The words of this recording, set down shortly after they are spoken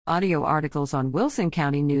Audio articles on Wilson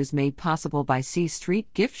County News made possible by C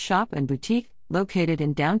Street Gift Shop and Boutique, located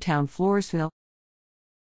in downtown Floresville.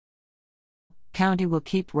 County will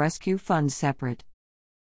keep rescue funds separate.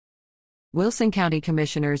 Wilson County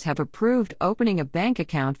Commissioners have approved opening a bank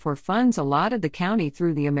account for funds allotted the county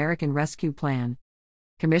through the American Rescue Plan.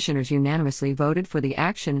 Commissioners unanimously voted for the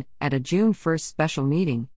action at a June 1 special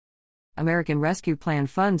meeting. American Rescue Plan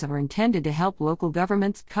funds are intended to help local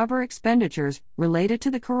governments cover expenditures related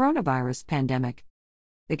to the coronavirus pandemic.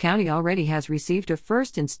 The county already has received a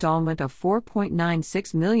first installment of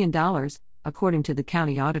 $4.96 million, according to the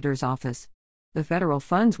county auditor's office. The federal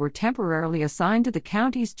funds were temporarily assigned to the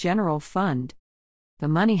county's general fund. The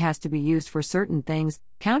money has to be used for certain things,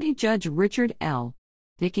 County Judge Richard L.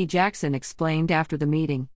 Dickey Jackson explained after the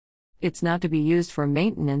meeting. It's not to be used for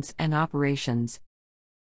maintenance and operations.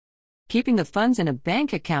 Keeping the funds in a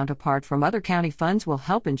bank account apart from other county funds will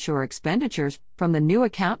help ensure expenditures from the new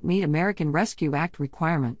account meet American Rescue Act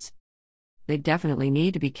requirements. They definitely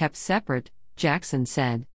need to be kept separate, Jackson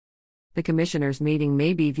said. The commissioners' meeting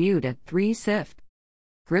may be viewed at 3 SIFT.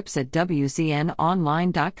 Grips at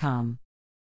WCNonline.com.